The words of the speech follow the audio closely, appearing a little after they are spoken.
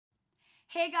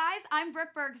Hey guys, I'm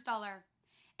Brooke Bergstaller.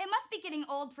 It must be getting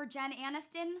old for Jen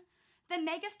Aniston. The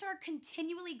megastar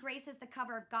continually graces the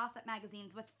cover of gossip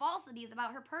magazines with falsities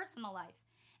about her personal life.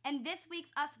 And this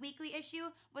week's Us Weekly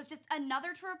issue was just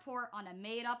another to report on a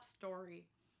made up story.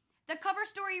 The cover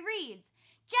story reads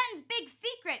Jen's big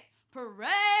secret,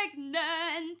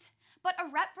 pregnant. But a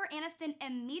rep for Aniston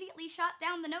immediately shot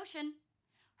down the notion.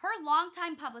 Her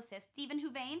longtime publicist, Stephen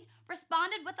Huvane,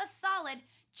 responded with a solid,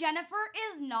 Jennifer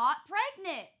is not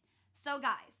pregnant. So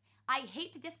guys, I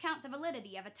hate to discount the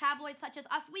validity of a tabloid such as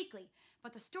Us Weekly,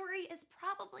 but the story is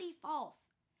probably false.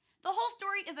 The whole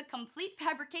story is a complete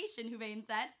fabrication, Huvane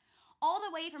said. All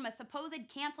the way from a supposed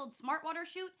canceled Smartwater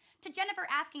shoot to Jennifer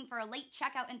asking for a late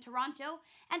checkout in Toronto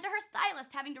and to her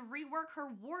stylist having to rework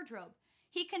her wardrobe.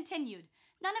 He continued,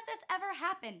 none of this ever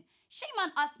happened. Shame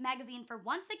on Us magazine for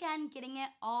once again getting it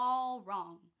all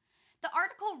wrong. The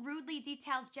article rudely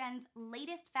details Jen's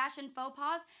latest fashion faux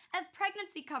pas as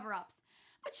pregnancy cover-ups.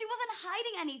 But she wasn't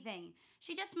hiding anything.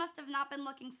 She just must have not been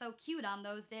looking so cute on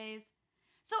those days.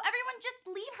 So everyone just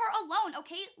leave her alone,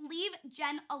 okay? Leave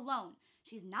Jen alone.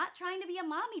 She's not trying to be a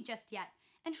mommy just yet.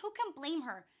 And who can blame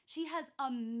her? She has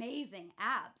amazing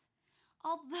abs.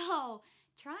 Although,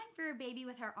 trying for a baby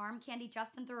with her arm candy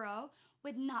Justin Theroux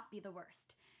would not be the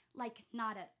worst. Like,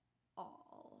 not at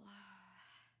all.